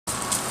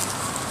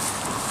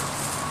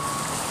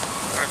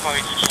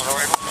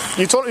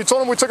You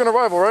told him we took an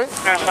arrival, right?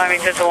 North Miami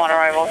 221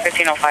 arrival,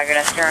 1505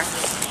 units here.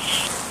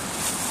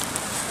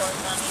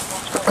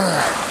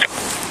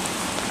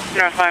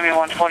 North Miami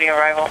 140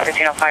 arrival,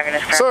 1505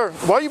 units here. Sir,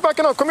 why are you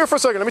backing up? Come here for a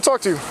second. Let me talk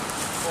to you.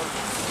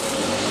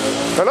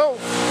 Hello?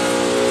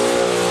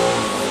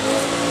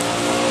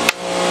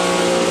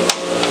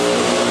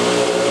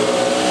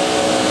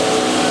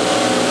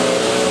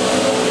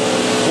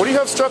 What do you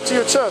have strapped to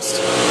your chest?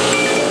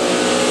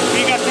 What do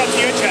you got strapped to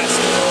your chest?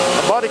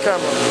 A body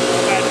camera.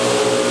 Okay.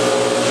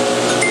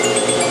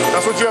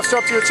 That's what you have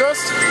strapped to your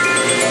chest? You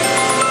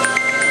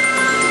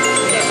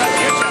got strapped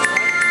to your chest, right?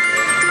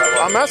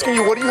 I'm asking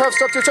you, what do you have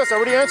strapped to your chest? I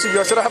already answered you.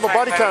 I said I have a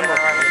body camera.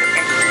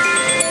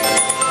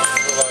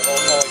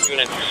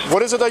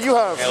 What is it that you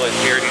have? Male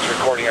is here, he's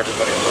recording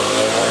everybody.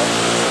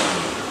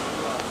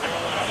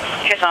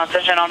 Yes, on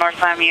attention all North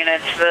Miami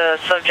units. The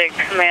subject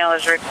male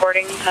is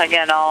recording.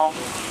 Again, all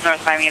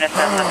North Miami units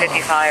at the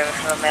 55.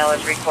 The male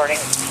is recording.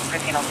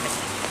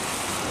 1506.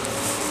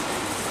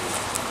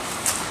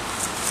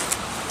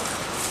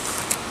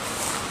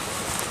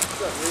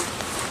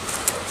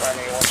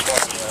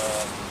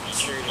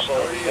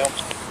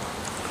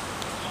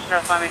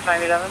 North Miami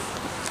 511.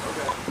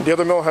 The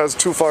other male has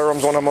 2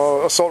 firearms on him,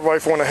 an assault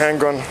rifle and a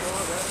handgun.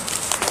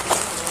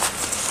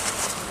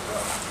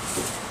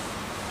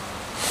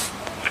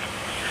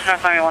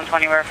 North Miami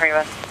 120, where for you,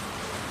 bud?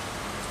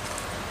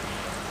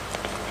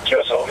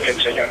 QSL,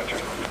 continue.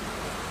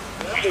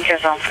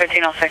 QSL,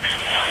 1506.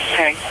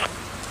 Heading.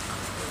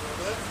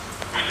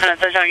 And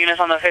attention units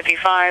on the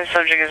 55.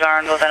 Subject is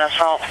armed with an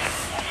assault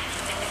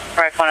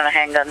rifle and a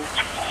handgun.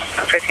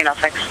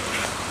 1506.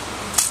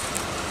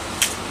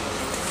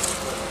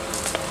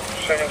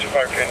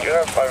 725, can you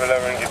have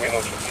 511 give me a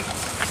location?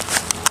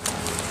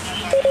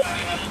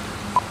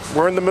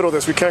 We're in the middle of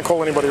this. We can't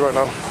call anybody right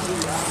now.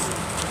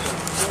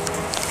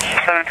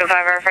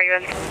 725, verify you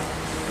in.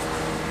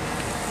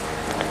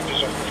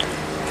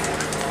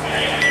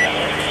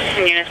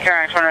 Units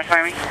carrying for North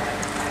Miami.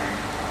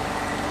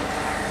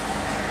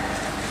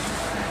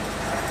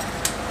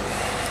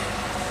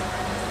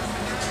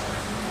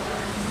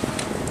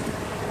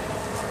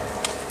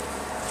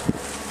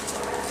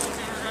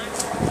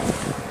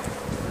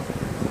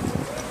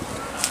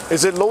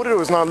 Is it loaded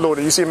or is it not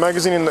loaded? You see a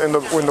magazine in the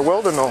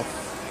weld or no? Yeah,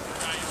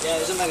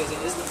 there's a magazine.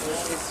 It's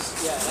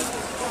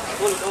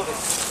fully loaded.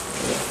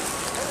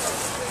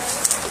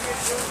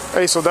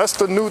 Hey, so that's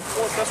the new... Well,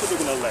 that's what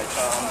they're going to let.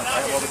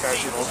 I have all the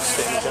guys, you know,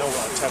 staying in general.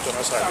 Tapped on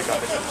our side. We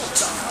got it.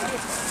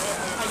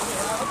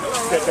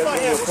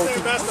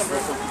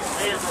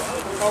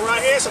 All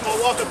right, here, so I'm going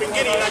to walk up and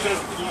get it.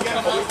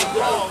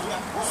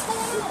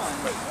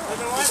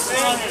 What's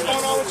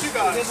going on with you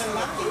guys?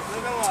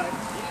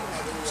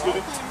 Excuse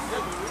me?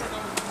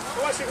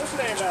 What's your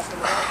name, Master?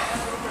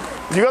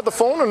 You got the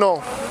phone or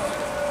no?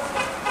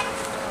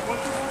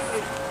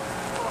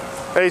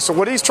 Hey, so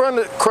what he's trying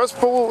to,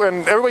 Crespo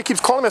and everybody keeps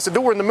calling us to do,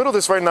 we're in the middle of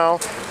this right now.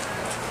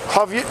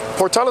 Javier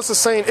Portales is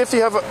saying if they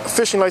have a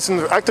fishing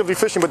license, they're actively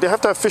fishing, but they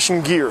have to have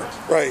fishing gear.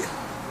 Right.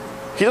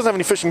 He doesn't have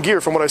any fishing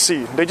gear from what I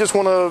see. They just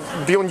want to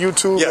be on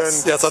YouTube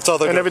that's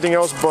all and everything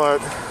else,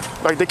 but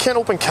like they can't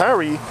open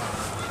carry.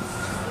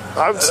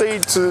 I would say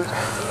to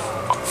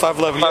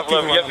 511. You have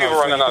people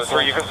running out of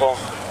 3, you can fall.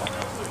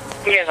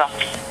 Yes, sir.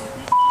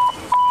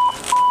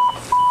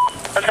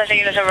 Attention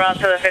units en route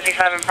to the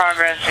 55 in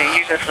progress.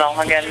 You can slow.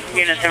 Again,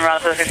 units en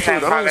route to the 55 in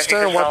dude, I don't progress.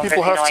 understand why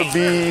people have to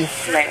be...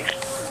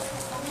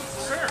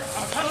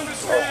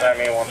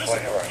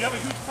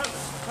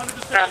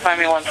 North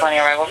Miami 120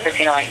 arrival,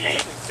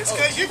 1508. It's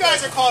because you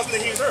guys are causing the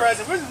huge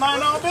present. We're just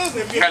minding our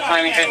business. North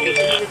Miami 50.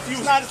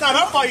 It's not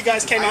our fault you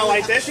guys came out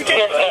like this. You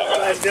can't do what you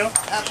guys do.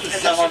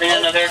 So holding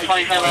another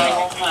 25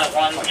 arrival,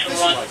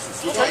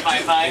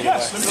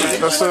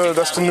 121-455.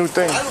 That's the new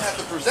thing. I don't have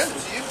to present it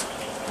to you.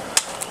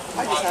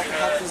 I just have to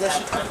have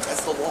possession.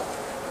 That's the law.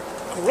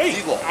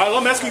 Great. All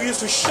I'm asking you is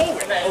to show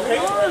it, okay?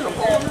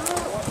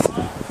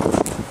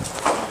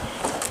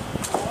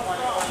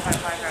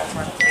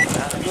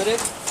 With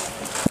it?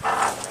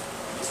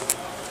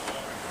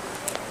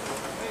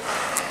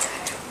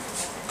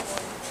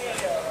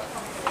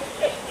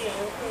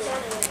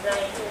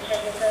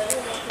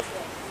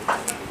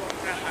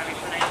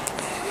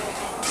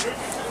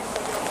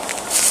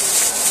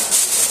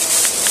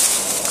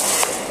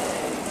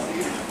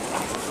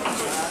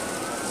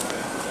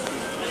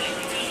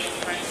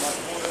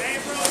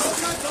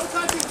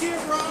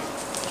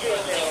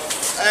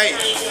 Hey,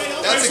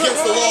 that's against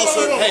the law,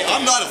 sir. Hey,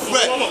 I'm not a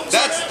threat.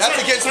 That's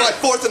against my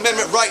 4th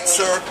Amendment rights,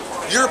 sir.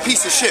 You're a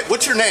piece of shit.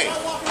 What's your name?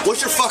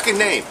 What's your fucking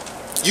name?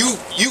 You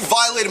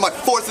violated my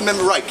 4th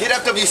Amendment right. Get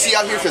FWC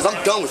out here because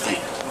I'm done with you.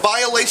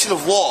 Violation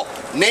of law.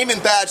 Name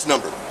and badge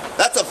number.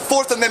 That's a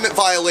 4th Amendment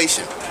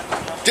violation.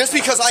 Just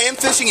because I am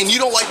fishing and you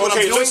don't like what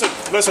I'm doing,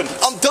 listen.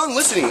 I'm done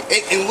listening.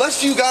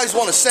 Unless you guys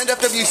want to send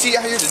FWC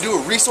out here to do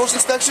a resource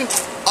inspection,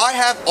 I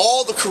have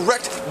all the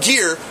correct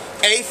gear.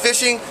 A,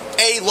 fishing.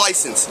 A,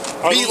 license.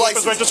 B,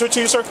 license. Registered to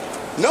you, sir?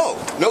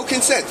 No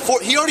consent.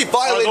 He already Are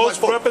violated my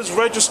those weapons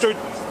registered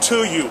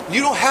to you?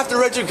 You don't have to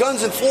register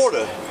guns in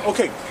Florida.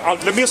 Okay,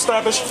 let me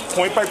establish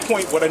point by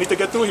point what I need to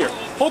get through here.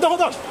 Hold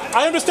on.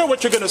 I understand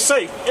what you're going to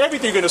say,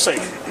 everything you're going to say.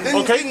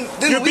 Okay?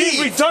 You're being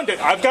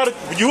redundant.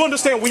 You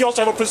understand we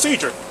also have a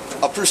procedure.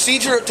 A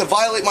procedure to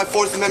violate my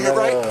Fourth Amendment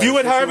right? View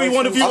it however you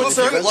want to view it,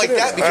 sir. View it like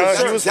that because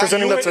he was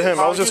presenting that to him.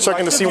 I was just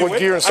checking to see what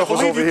gear and stuff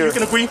was over here. You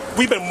can agree.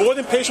 We've been more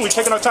than patient. We've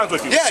taken our time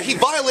with you. Yeah, he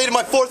violated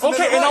my Fourth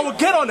Amendment Okay, and right. I will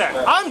get on that.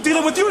 I'm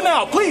dealing with you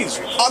now, please.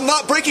 I'm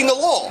not breaking the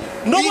law.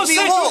 No one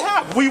said you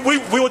have. We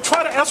will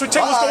try to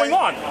ascertain what's going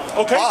on.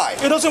 Okay? Bye.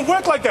 It doesn't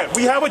work like that.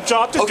 We have a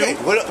job to do. Okay,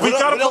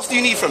 what else do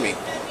you need from me?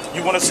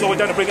 You want to slow it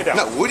down and bring it down?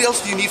 No, what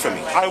else do you need from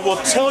me? I will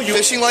tell you.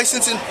 Fishing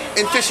license and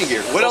fishing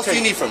gear. What else do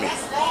you need from me?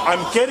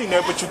 I'm getting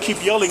there, but you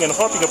keep yelling and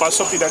harping about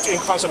something that's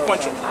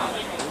inconsequential.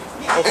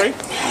 Okay?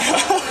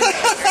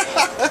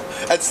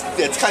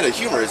 That's kind of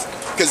humorous.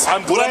 Because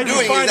what I'm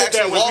doing is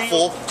actually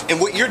lawful, and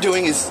what you're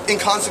doing is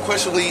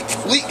inconsequentially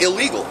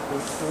illegal.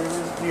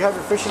 You have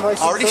your fishing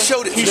license? I already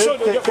showed it. He showed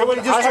it. No,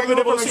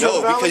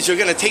 because you're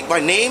going to take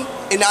my name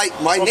and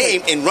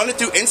name and run it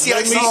through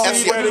NCIC.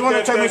 You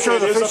want to make sure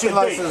the fishing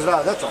license is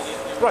valid. That's all.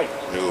 Right.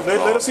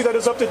 Let us see that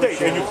it's up to date,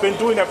 and you've been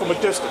doing that from a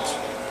distance.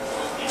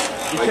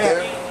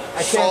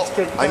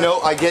 I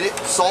know, I get it.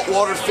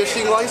 Saltwater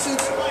fishing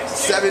license,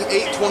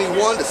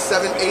 7821 to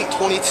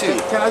 7822.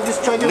 Can I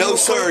just try to? No,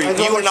 sir,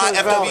 you are not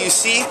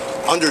FWC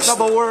under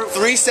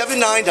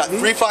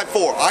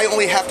 379.354. I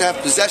only have to have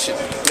possession.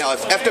 Now,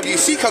 if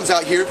FWC comes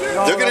out here,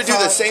 they're going to do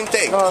the same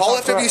thing. Call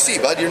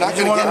FWC, bud. You're not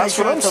going to get it. That's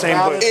what I'm saying,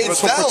 but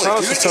it's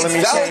valid, dude. is telling me,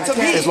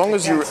 as long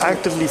as you're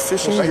actively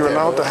fishing, you're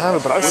allowed to have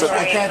it. But I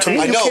said, to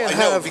me, you can't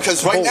have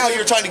because right now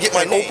you're trying to get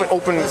my name.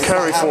 Open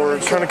carry for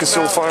kind of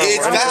concealed firearm.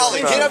 It's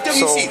valid. Get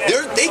FWC.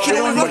 They can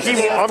only But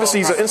obviously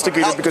he's an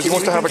instigator because he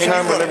wants to have a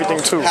camera and everything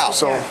too. How?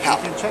 So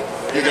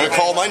You're going to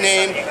call my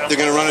name. They're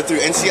going to run it through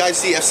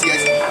NCIC,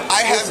 FCIC.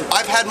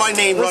 I've had my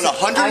name run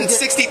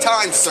 160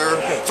 times,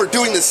 sir, for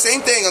doing the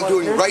same thing I'm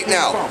doing right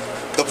now.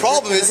 The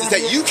problem is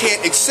that you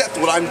can't accept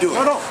what I'm doing.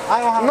 No, I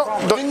don't have a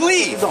problem. Then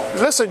leave.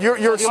 listen,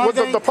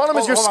 the problem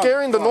is you're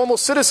scaring the normal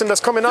citizen that's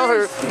coming out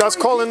here, that's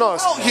calling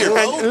us.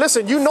 And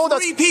listen, you know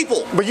that's 3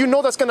 people. But you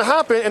know that's going to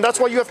happen, and that's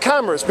why you have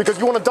cameras, because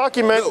you want to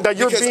document that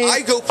you're being I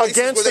go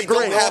against where the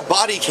grain. Don't have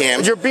body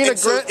cams. You're being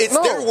it's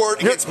their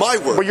word against my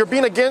word. But you're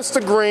being against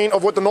the grain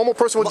of what the normal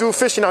person would do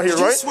fishing out here, Did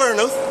you right? swear an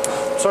oath?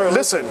 Sorry,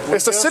 Listen,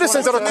 it's the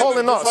citizens that are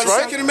calling us, My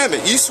right? Second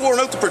Amendment. You swore an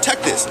oth to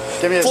protect this.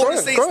 Go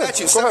Florida State ahead.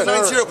 Statute Go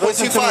ahead.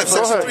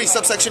 790.25, Section 3,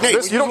 subsection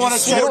 8. You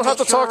don't have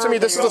to talk to me.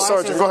 This is the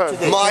sergeant. Go ahead.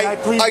 I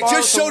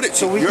just showed it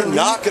to you. You're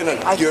not going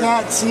to. I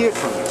can't see it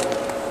from you.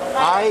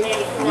 I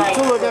need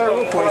to look at it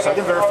real quick so I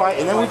can verify it,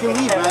 and then we can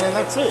leave, man, and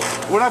that's it.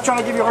 We're not trying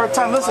to give you a hard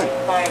time. Listen,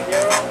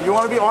 you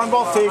want to be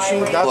on-ball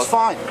fishing, that's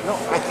fine. No,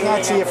 I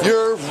can't see it from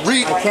you.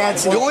 I can't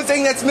see it. The only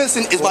thing that's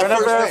missing is my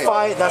first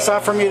verify name. That's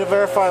not for me to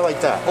verify like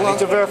that. I need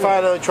to verify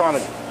it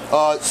electronically.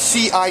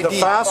 CID. The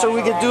faster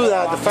we can do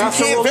that, the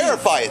faster You can't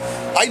verify it.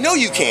 I know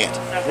you can't.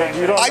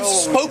 I've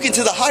spoken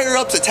to the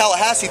higher-ups at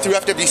Tallahassee through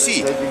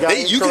FWC.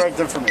 You got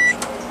correct information.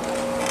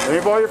 Let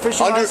me borrow your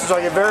fishing license so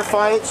I can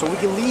verify it so we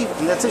can leave,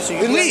 and that's it. So you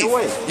can leave.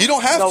 Away. You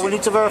don't have to. No, we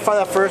need to verify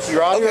that first.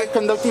 You're out here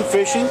conducting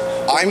fishing.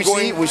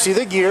 We see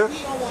the gear.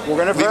 We're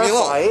going to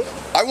verify it.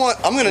 I'm going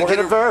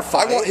to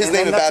verify. I want his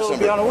name and badge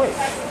number.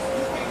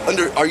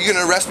 Are you going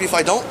to arrest me if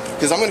I don't?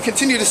 Because I'm going to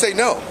continue to say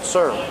no.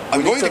 Sir,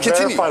 I'm going to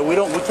continue. We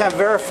can't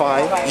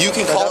verify. You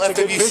can call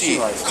FWC.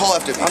 Call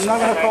FWC. I'm not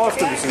going to call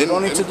FWC. You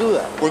don't need to do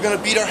that. We're going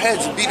to beat our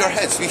heads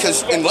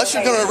because unless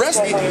you're going to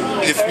arrest me,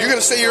 if you're going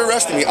to say you're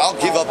arresting me, I'll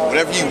give up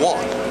whatever you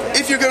want.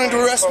 If you're going to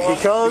arrest me,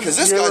 because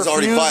this guy's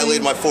already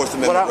violated my Fourth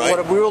Amendment right.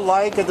 What we would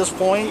like at this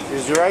point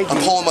is your ID.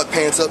 I'm pulling my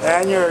pants up.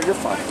 And you're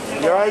fine.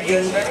 Your ID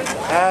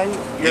and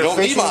your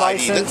fishing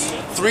license.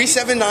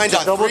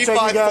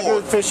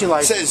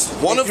 379.354 says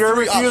one of 3 options. If you're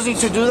refusing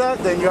to do that,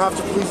 then you have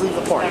to please leave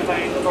the park.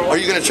 Are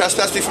you going to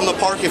trespass me from the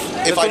park if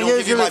I don't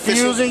give you my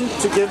fishing? You're refusing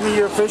to give me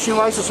your fishing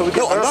license so we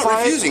can verify it? No, I'm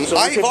not refusing.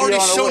 I've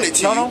already shown it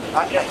to you. No,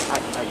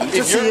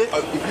 if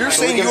you're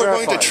saying you are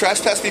going to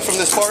trespass me from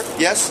this park,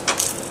 yes?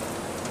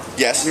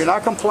 Yes. You're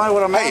not complying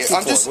with what I'm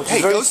asking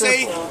for. Go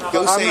say,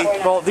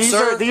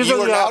 sir,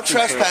 you are now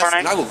trespassing,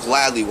 and I will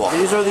gladly walk.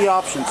 These are the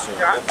options, sir.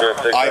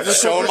 I've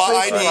shown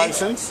my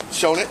ID.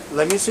 Shown it.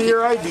 Let me see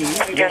your ID.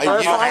 That's the end. The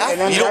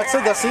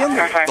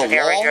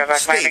law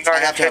states I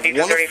have to have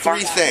one of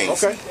 3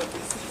 things. Okay.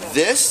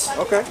 This,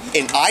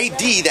 an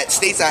ID that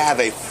states I have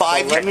a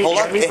 5-year. Let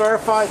me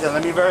verify.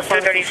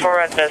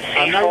 234 at the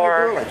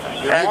C4.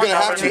 You're going to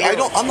have to.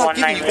 I'm not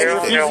giving you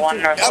anything.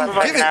 I'm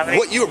giving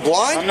what you're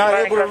blind. I'm not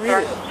able to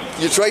read it.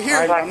 It's right here.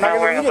 I'm not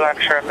wearing a black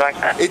shirt, black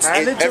pants.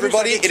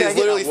 Everybody, it is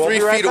literally 3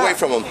 feet away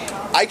from him.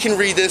 I can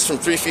read this from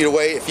 3 feet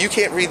away. If you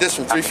can't read this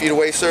from 3 feet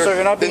away, sir,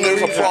 then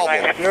there's a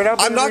problem.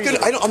 I'm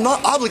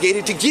not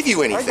obligated to give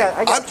you anything.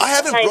 I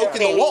haven't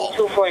broken the law.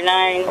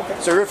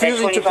 249. So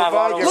refusing to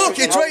provide. Look,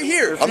 it's right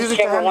here.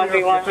 Check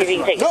 131,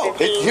 no,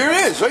 here it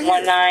is, right here.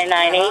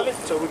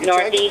 1998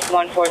 Northeast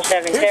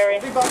 147 Terry.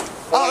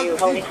 Where are you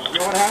holding?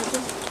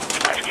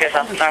 Yes,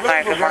 sir. North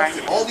Miami, good morning.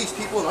 All these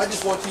people, and I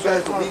just want you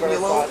guys to leave me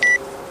alone.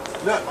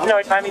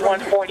 North Miami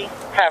 140.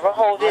 Have a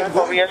hold in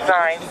for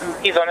reassign.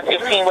 He's on a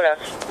 15 with us.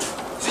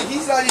 See,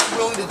 he's not even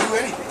willing to do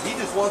anything. He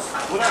just wants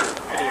whatever.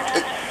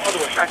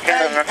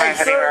 Okay,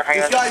 Sir,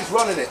 this guy's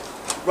running it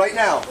right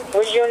now.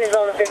 Which unit is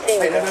on the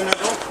 15? Hey, no.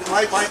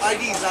 My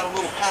ID is not a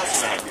little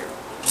pass around here.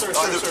 Sir.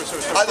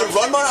 Either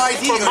run my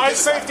ID For or my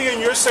just, safety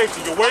and your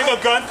safety. You're wearing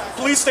a gun.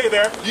 Please stay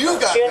there. you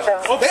got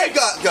guns. Okay. They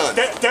got guns.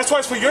 That's why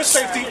it's for your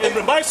safety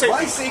and my safety.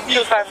 My safety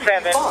is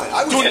 257. fine.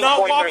 I was Do just-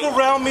 not walk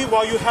around me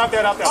while you have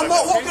that out there. I'm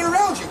not walking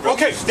around you, bro.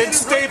 Okay, You're then standing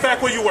stay right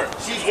back where you were.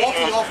 there. She's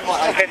walking off my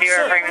ID. 50,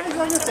 you're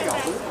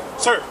affirmative.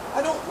 Sir,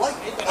 I don't like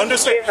it.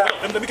 understand.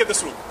 Let me get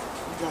this through.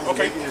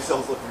 Okay. Making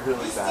yourself look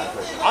really bad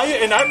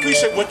right now. I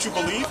appreciate what you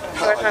believe,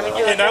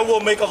 and I will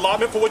make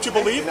allotment for what you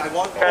believe. And I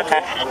want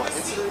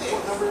incident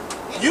report number.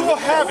 You will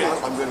have it.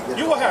 I'm gonna get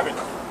You will have it.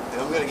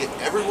 And I'm going to get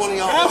every one of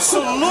y'all.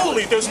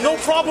 Absolutely. There's no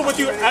problem with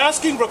you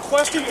asking,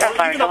 requesting,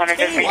 or even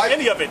obtaining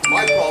any of it.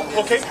 My problem is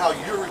Okay. how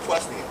you're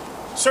requesting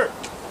it. Sir,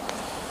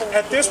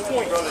 at this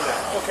point,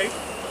 okay,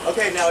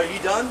 Okay, now are you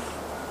done?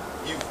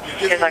 You've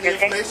given me the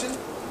information?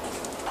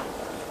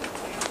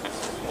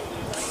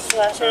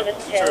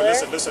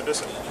 sir, listen.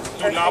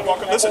 Do not walk.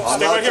 Listen,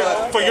 stay right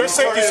here. For your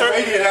safety, sir.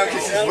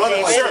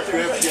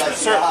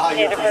 Sir. I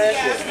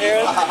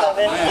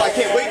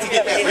can't wait to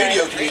get that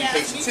radio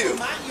communication too.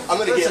 I'm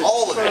going to get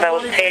all of it. That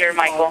was Taylor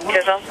Michael.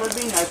 Yes, sir.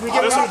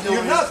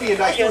 You're not being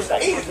nice. There's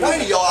 8 or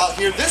 9 of y'all out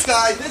here. This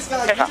guy,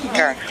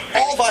 you,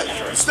 all by,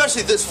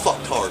 especially this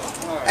fucktard.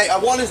 Hey, I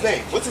want his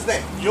name. What's his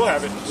name? You'll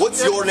have it.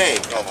 What's your name?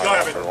 You'll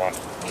have it.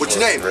 What's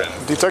your name?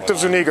 Detective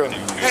Zuniga.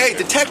 Hey,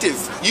 detective,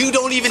 you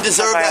don't even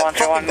deserve that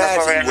fucking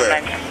badge you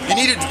wear. You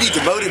needed to be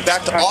demoted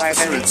back to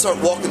officer and start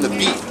walking the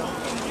beat.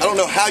 I don't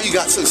know how you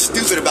got so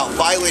stupid about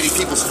violating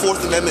people's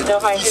 4th Amendment.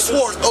 You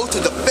swore an oath to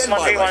defend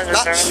my rights,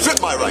 not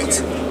strip my rights.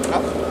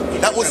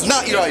 That was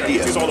not your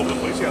idea. He's all over the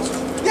place, yes.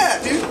 Yeah,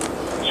 dude.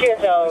 Cheers,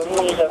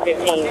 needs a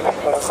 15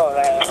 for the call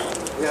out.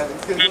 Yeah,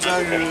 it's gonna go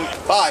down here.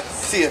 Bye.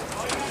 See ya.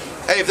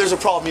 Hey, if there's a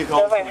problem, you can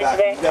always come back.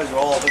 You guys are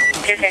all the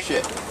piece of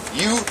shit.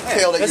 You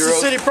failed at This your is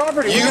own. city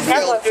property. You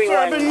failed.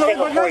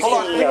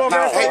 Hold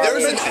on. Hey,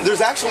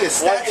 there's actually a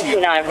statute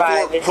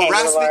for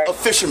harassment of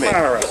fishermen.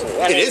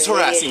 It is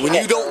harassing when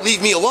you don't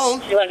leave me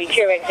alone. You're going to be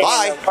curating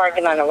Bye. in the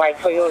parking on the white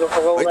Toyota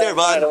Corolla. Right there,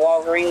 bud. The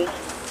Walgreens.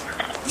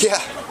 Yeah.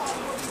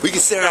 We can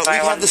stare out. We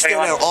can have this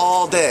stare down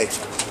all day.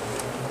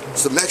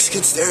 It's the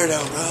Mexican stare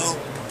down, bro.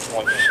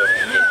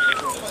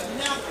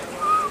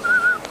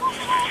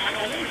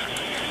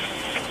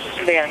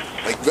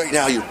 Like right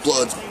now, your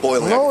blood's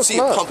boiling. No, I can it's see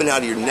not. it pumping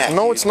out of your neck.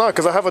 No, it's not,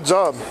 because I have a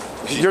job.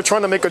 You're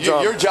trying to make a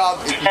job. Your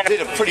job, you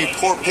did a pretty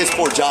piss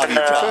poor job of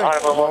your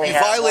job. You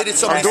violated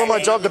somebody's. I'm doing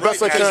my job the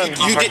best I can.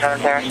 You did.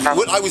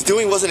 What I was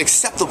doing wasn't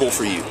acceptable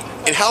for you,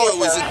 and how I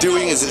was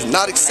doing is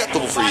not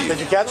acceptable for you. Did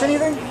you catch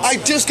anything? I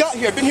just got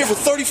here. I've been here for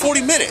 30,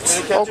 40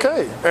 minutes.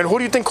 Okay. And who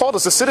do you think called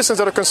us? The citizens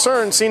that are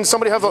concerned, seeing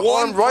somebody have an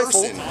armed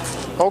rifle.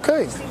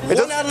 Okay.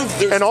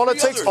 And all it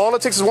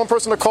takes is one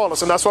person to call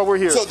us, and that's why we're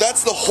here. So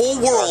that's the whole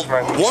world.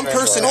 One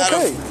person out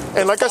Okay. of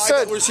And like I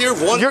said,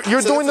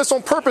 you're doing this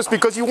on purpose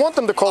because you want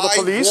them to call the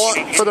police.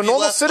 For the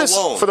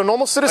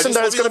normal citizen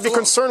that is going to be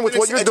concerned with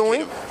what you're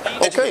doing.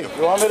 Okay.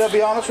 You want me to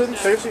be honest with you?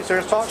 Seriously,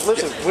 serious talk?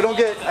 Listen, we don't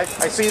get, I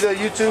see the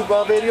YouTube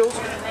videos.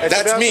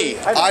 That's me.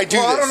 I do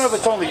this. I don't know if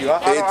it's only you.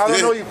 I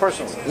don't know you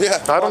personally.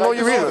 Yeah. I don't know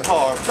you either.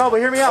 No, but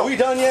hear me out. Are we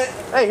done yet?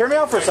 Hey, hear me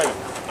out for a second.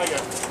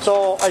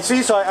 So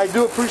I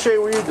do appreciate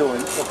what you're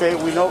doing. Okay,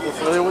 we're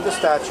familiar with the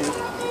statute.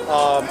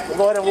 We'll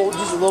go ahead and we'll do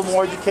a little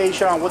more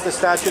education on what the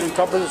statute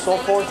encompasses and so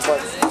forth. But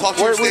talk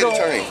to your state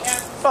attorney.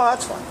 Oh,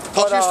 that's fine.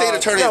 Talk to your state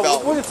attorney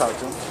about. We can talk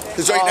to him.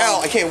 Because right now,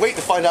 I can't wait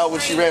to find out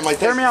when she ran my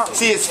thing. Hear me out.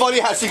 See, it's funny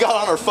how she got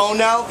on her phone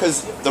now,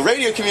 because the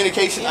radio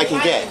communication I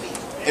can get.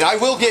 And I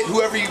will get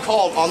whoever you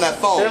called on that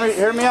phone.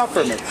 Hear me out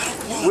for a minute.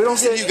 We don't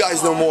get you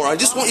guys no more. I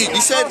just want you. You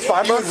said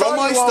you would run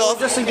my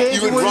stuff,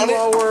 you would run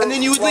it, and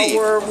then you would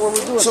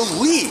leave. So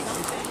leave.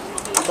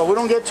 So we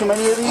don't get too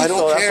many of these. I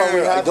don't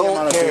care. I don't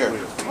don't care.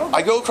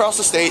 I go across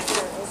the state.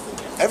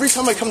 Every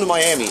time I come to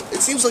Miami,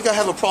 it seems like I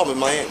have a problem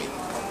in Miami.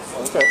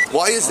 Okay.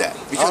 Why is that?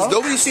 Because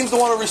nobody seems to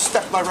want to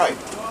respect my right.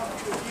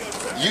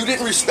 You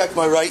didn't respect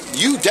my right.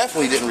 You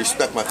definitely didn't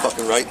respect my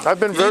fucking right. I've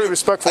been very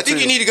respectful I think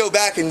to you need to go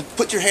back and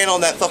put your hand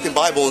on that fucking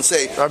Bible and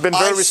say, I've been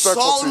very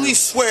respectful to you. I solemnly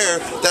swear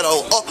that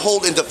I'll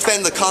uphold and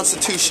defend the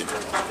Constitution.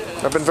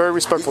 I've been very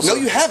respectful. No,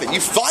 you haven't. You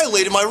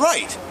violated my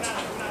right.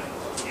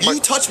 You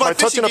touched my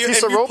fishing gear and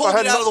you pulled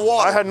it out of the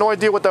water. I had no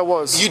idea what that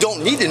was. You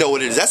don't need to know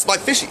what it is. That's my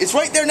fishing. It's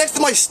right there next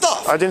to my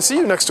stuff. I didn't see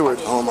you next to it.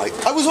 Oh my!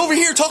 I was over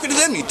here talking to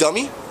them, you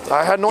dummy.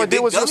 I had no idea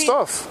it was your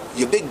stuff.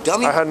 You big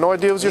dummy. I had no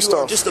idea it was your stuff.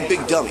 You are just a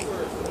big dummy.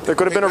 There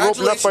could have been a rope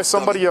left by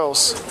somebody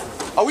else.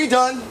 Are we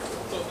done?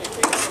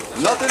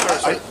 Nothing.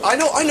 I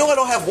know. I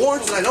don't have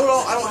warrants, and I know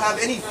I don't have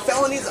any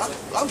felonies.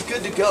 I'm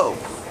good to go.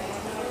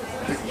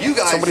 You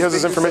guys. Somebody has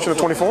his information at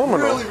 24 or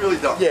no? Really, really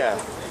dumb. Yeah.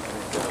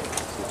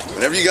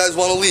 Whenever you guys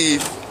want to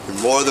leave,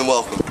 you're more than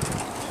welcome.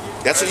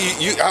 That's what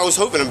I was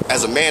hoping,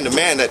 as a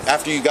man-to-man, that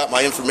after you got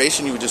my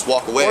information, you would just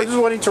walk away. Or just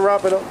wanting to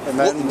wrap it up. And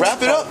then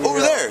wrap it up over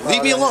there.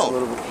 Leave me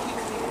alone.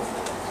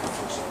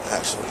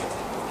 Actually.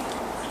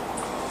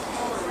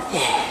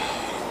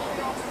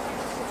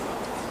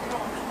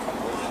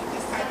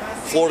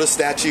 Florida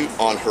statute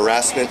on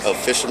harassment of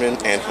fishermen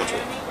and hunter.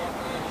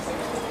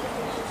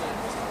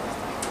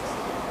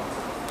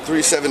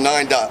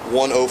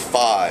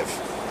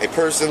 379.105. A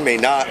person may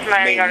not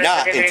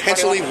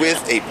intentionally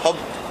with a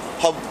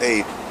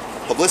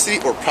publicity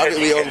or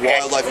privately owned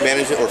wildlife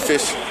management or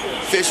fish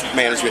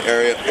management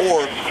area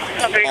or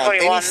on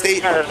any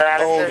state-owned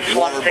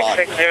water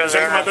body.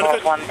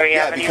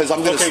 Yeah, because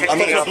I'm going to.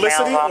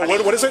 Publicity?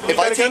 What is it? If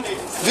I take,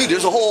 dude,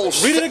 there's a whole.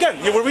 Read it again.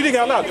 You were reading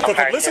out loud. For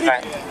publicity.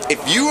 If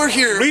you are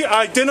here,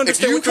 I didn't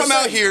understand. If you come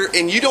out here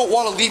and you don't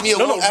want to leave me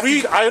alone, no,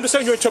 read. I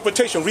understand your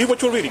interpretation. Read what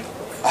you're reading.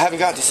 I haven't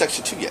gotten to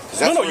section 2 yet.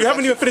 No, you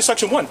haven't even finished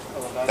section 1.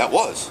 That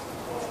was.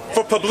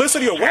 For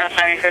publicity or what?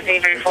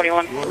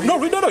 No,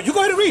 you go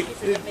ahead and read.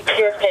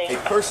 A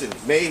person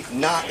may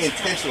not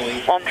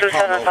intentionally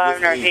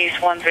 1275 Northeast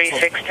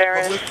 136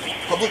 Terrace.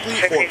 Publicly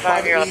or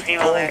privately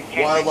owned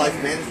wildlife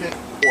management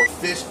or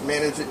fish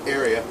management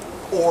area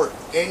or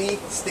any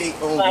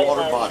state-owned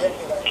water body.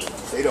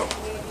 They don't.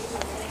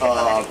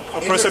 A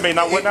person may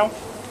not what now?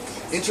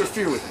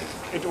 Interfere with me.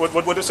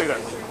 What did it say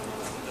there?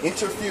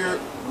 Interfere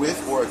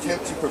with or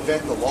attempt to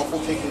prevent the lawful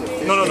taking of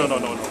fish. No.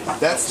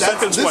 That's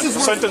sentence 1.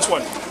 Sentence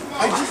 1. You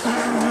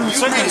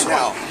read it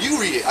now. You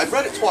read it. I've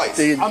read it twice.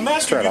 I'm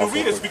asking you to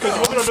read it because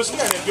you wouldn't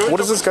understand it. What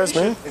is this guy's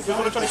name?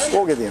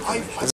 We'll get the information.